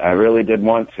not. I really did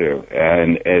want to.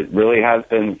 And it really has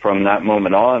been from that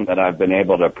moment on that I've been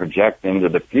able to project into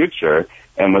the future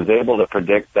and was able to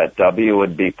predict that W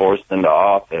would be forced into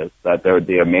office, that there would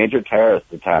be a major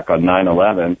terrorist attack on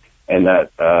 9/11, and that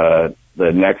the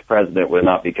next president would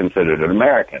not be considered an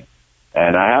American.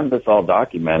 And I have this all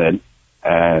documented,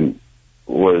 and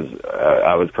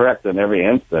I was correct in every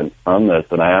instance on this.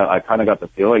 And I kind of got the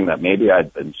feeling that maybe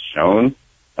I'd been shown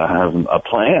a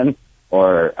plan.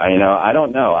 Or, I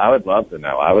don't know. I would love to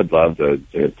know. I would love to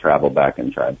travel back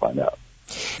and try and find out.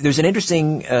 There's an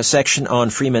interesting section on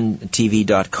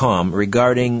FreemanTV.com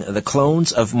regarding the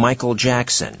clones of Michael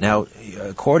Jackson. Now,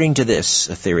 according to this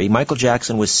theory, Michael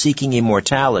Jackson was seeking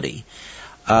immortality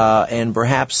and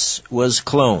perhaps was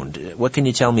cloned. What can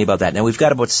you tell me about that? Now, we've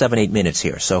got about 7-8 minutes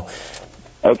here, so...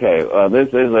 Okay, this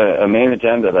is a main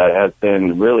agenda that has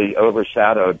been really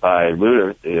overshadowed by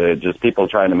just people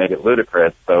trying to make it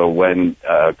ludicrous. So when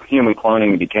human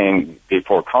cloning became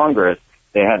before Congress,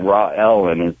 they had Ra-El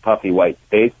in his puffy white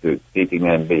spacesuit speaking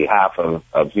in behalf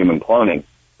of human cloning.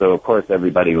 So, of course,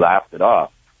 everybody laughed it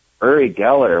off. Uri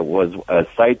Geller was a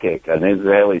psychic, an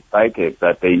Israeli psychic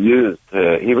that they used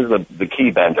he was the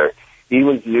key bender. He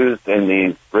was used in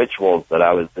these rituals that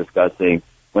I was discussing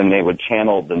when they would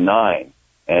channel the Nine.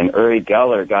 And Uri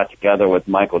Geller got together with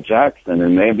Michael Jackson,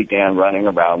 and they began running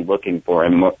around looking for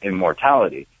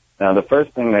immortality. Now, the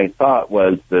first thing they thought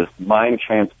was this mind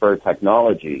transfer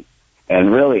technology.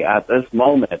 And really, at this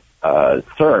moment,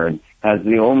 CERN has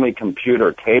the only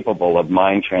computer capable of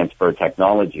mind transfer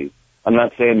technology. I'm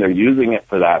not saying they're using it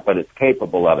for that, but it's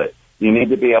capable of it. You need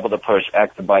to be able to push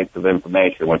exabytes of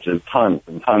information, which is tons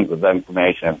and tons of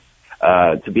information,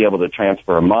 to be able to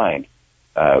transfer a mind.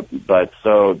 But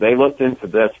so they looked into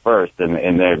this first, and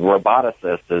the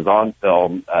roboticist is on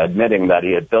film admitting that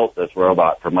he had built this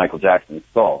robot for Michael Jackson's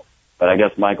skull. But I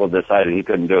guess Michael decided he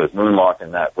couldn't do his moonwalk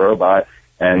in that robot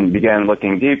and began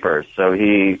looking deeper. So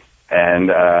he and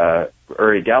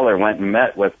Uri Geller went and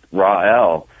met with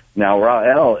Ra-El. Now,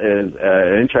 Ra-El is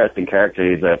an interesting character.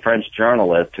 He's a French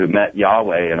journalist who met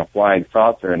Yahweh in a flying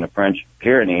saucer in the French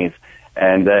Pyrenees,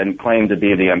 and then claimed to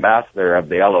be the ambassador of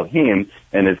the Elohim,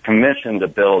 and is commissioned to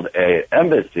build an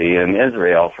embassy in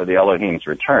Israel for the Elohim's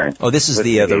return. Oh, this is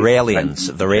the Raelians.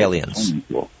 The Raelians.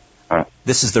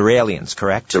 This is the Raelians,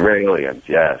 correct? The Raelians,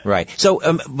 yes. Right. So,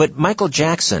 but Michael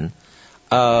Jackson,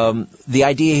 the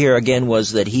idea here again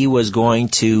was that he was going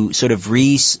to sort of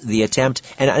the attempt,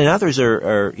 and others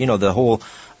are the whole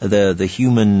the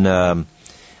human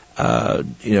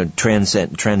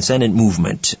transcendent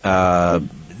movement.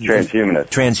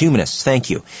 Transhumanists, thank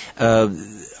you,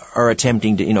 are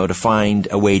attempting to find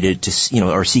a way to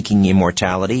are seeking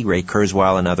immortality. Ray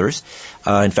Kurzweil and others.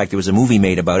 In fact, there was a movie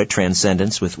made about it,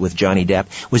 Transcendence, with Johnny Depp.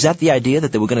 Was that the idea,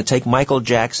 that they were going to take Michael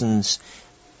Jackson's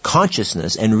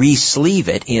consciousness and re-sleeve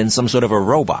it in some sort of a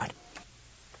robot?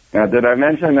 Now, did I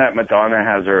mention that Madonna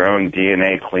has her own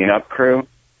DNA cleanup crew?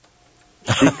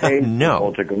 She pays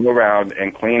people to go around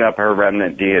and clean up her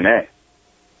remnant DNA.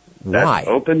 That's Why?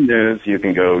 Open news. You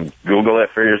can go Google it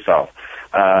for yourself.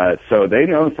 So they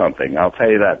know something. I'll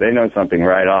tell you that. They know something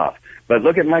right off. But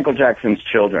look at Michael Jackson's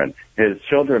children. His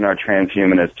children are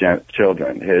transhumanist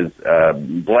children. His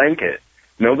Blanket,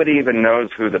 nobody even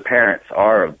knows who the parents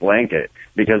are of Blanket,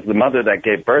 because the mother that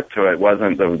gave birth to it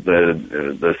wasn't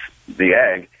the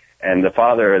egg, and the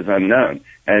father is unknown.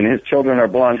 And his children are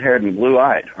blonde-haired and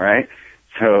blue-eyed, right?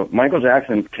 So Michael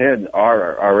Jackson's kids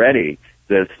are already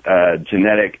this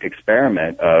genetic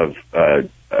experiment of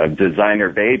a designer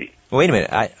baby. Wait a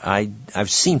minute. I've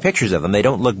seen pictures of them. They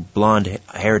don't look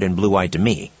blonde-haired and blue-eyed to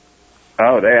me.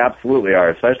 Oh, they absolutely are,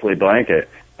 especially Blanket.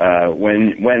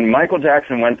 When Michael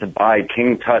Jackson went to buy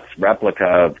King Tut's replica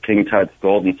of King Tut's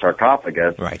golden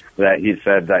sarcophagus, right, that he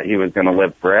said that he was going to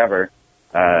live forever,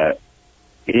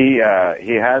 he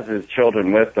has his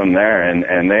children with him there,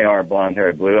 and they are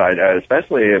blonde-haired, blue-eyed,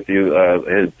 especially if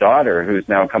his daughter, who's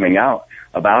now coming out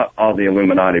about all the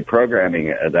Illuminati programming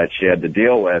that she had to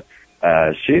deal with,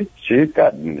 she's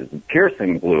got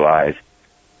piercing blue eyes.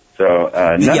 So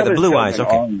none of the blue eyes,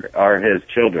 okay, are his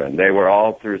children. They were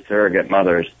all through surrogate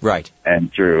mothers, right,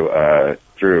 and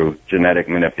through genetic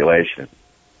manipulation.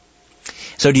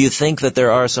 So do you think that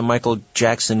there are some Michael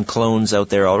Jackson clones out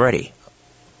there already?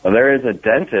 Well, there is a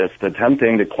dentist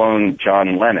attempting to clone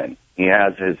John Lennon. He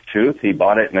has his tooth. He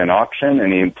bought it in an auction,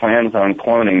 and he plans on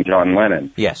cloning John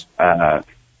Lennon. Yes.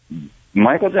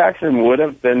 Michael Jackson would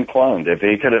have been cloned. If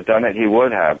he could have done it, he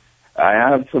would have. I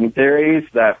have some theories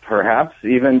that perhaps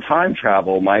even time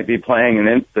travel might be playing an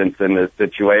instance in this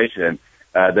situation.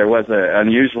 There was an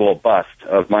unusual bust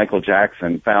of Michael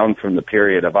Jackson found from the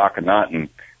period of Akhenaten,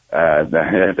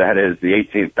 that is the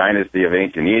 18th dynasty of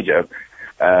ancient Egypt.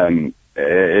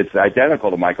 It's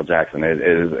identical to Michael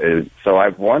Jackson. So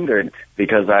I've wondered,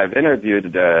 because I've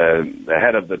interviewed the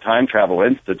head of the Time Travel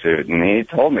Institute, and he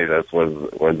told me this was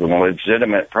a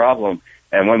legitimate problem.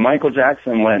 And when Michael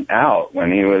Jackson went out,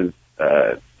 when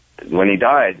he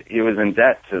died, he was in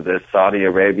debt to this Saudi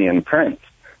Arabian prince.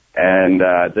 And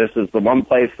this is the one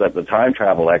place that the time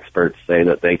travel experts say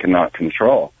that they cannot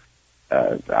control.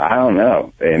 I don't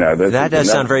know. That does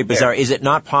sound very bizarre. Is it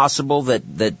not possible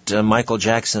that Michael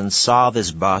Jackson saw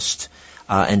this bust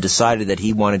and decided that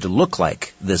he wanted to look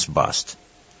like this bust.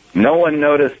 No one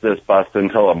noticed this bust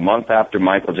until a month after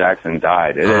Michael Jackson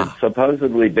died. It had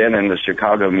supposedly been in the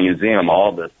Chicago Museum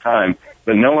all this time,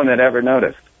 but no one had ever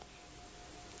noticed.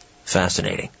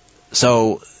 Fascinating.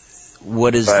 So,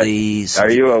 what is Are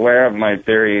you aware of my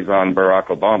theories on Barack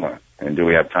Obama? And do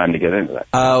we have time to get into that?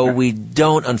 We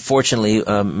don't, unfortunately.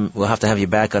 We'll have to have you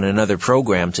back on another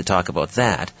program to talk about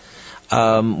that.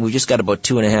 We've just got about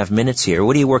 2.5 minutes here.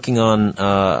 What are you working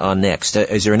on next?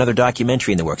 Is there another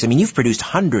documentary in the works? I mean, you've produced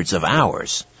hundreds of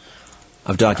hours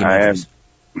of documentaries.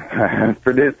 I have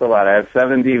produced a lot. I have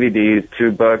 7 DVDs,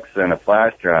 2 books, and a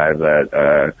flash drive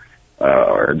that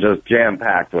are just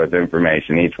jam-packed with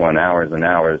information, each one hours and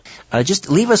hours. Just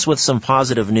leave us with some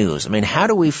positive news. I mean, how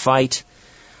do we fight,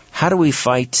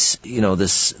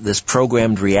 this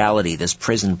programmed reality, this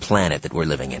prison planet that we're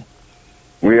living in?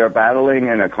 We are battling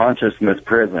in a consciousness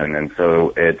prison, and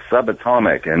so it's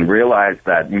subatomic, and realize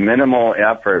that minimal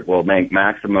effort will make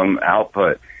maximum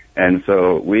output. And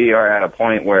so we are at a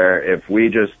point where if we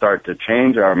just start to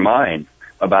change our minds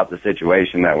about the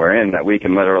situation that we're in, that we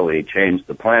can literally change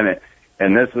the planet.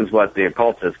 And this is what the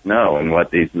occultists know and what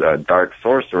these dark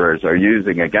sorcerers are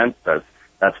using against us.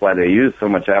 That's why they use so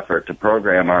much effort to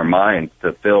program our minds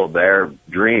to fill their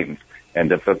dreams and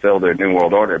to fulfill their New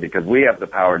World Order, because we have the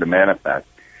power to manifest.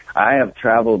 I have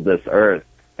traveled this earth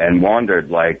and wandered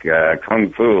like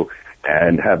Kung Fu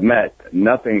and have met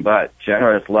nothing but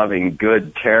generous, loving,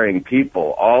 good, caring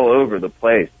people all over the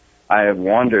place. I have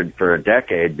wandered for a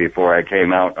decade before I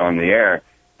came out on the air,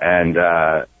 and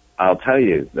I'll tell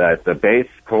you that the base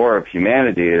core of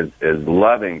humanity is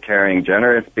loving, caring,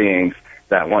 generous beings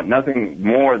that want nothing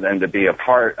more than to be a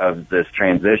part of this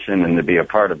transition and to be a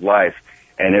part of life.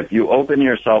 And if you open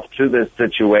yourself to this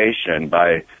situation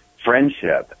by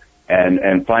friendship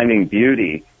and finding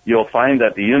beauty, you'll find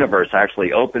that the universe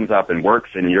actually opens up and works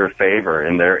in your favor,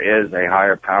 and there is a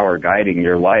higher power guiding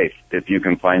your life if you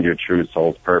can find your true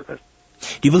soul's purpose.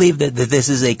 Do you believe that this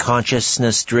is a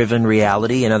consciousness-driven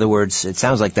reality? In other words, it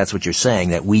sounds like that's what you're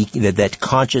saying, that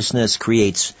consciousness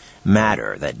creates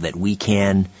matter, that we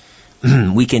can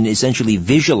essentially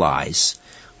visualize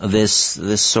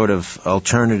this sort of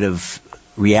alternative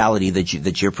reality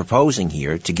that you're proposing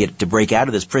here to break out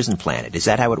of this prison planet. Is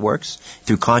that how it works?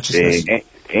 Through consciousness? The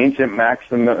ancient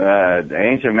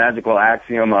magical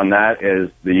axiom on that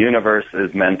is the universe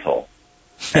is mental.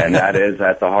 And that is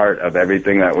at the heart of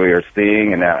everything that we are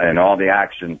seeing and all the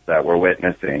actions that we're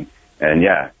witnessing. And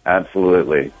yeah,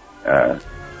 absolutely. The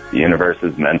universe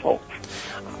is mental.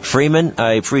 Freeman,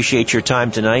 I appreciate your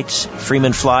time tonight.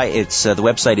 Freeman Fly, the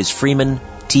website is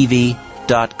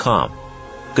freemantv.com.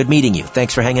 Good meeting you.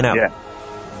 Thanks for hanging out. Yeah.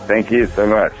 Thank you so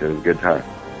much. It was a good time.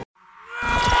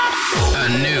 A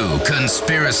new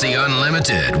Conspiracy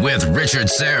Unlimited with Richard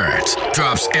Syrett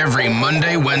drops every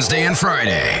Monday, Wednesday, and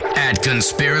Friday at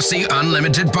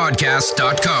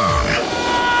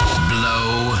conspiracyunlimitedpodcast.com.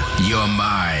 Blow your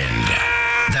mind.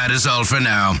 That is all for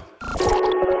now.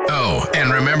 Oh,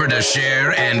 and remember to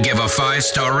share and give a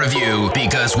 5-star review,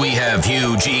 because we have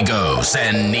huge egos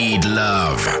and need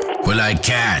love. We're like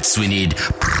cats. We need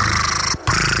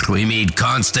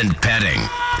constant petting.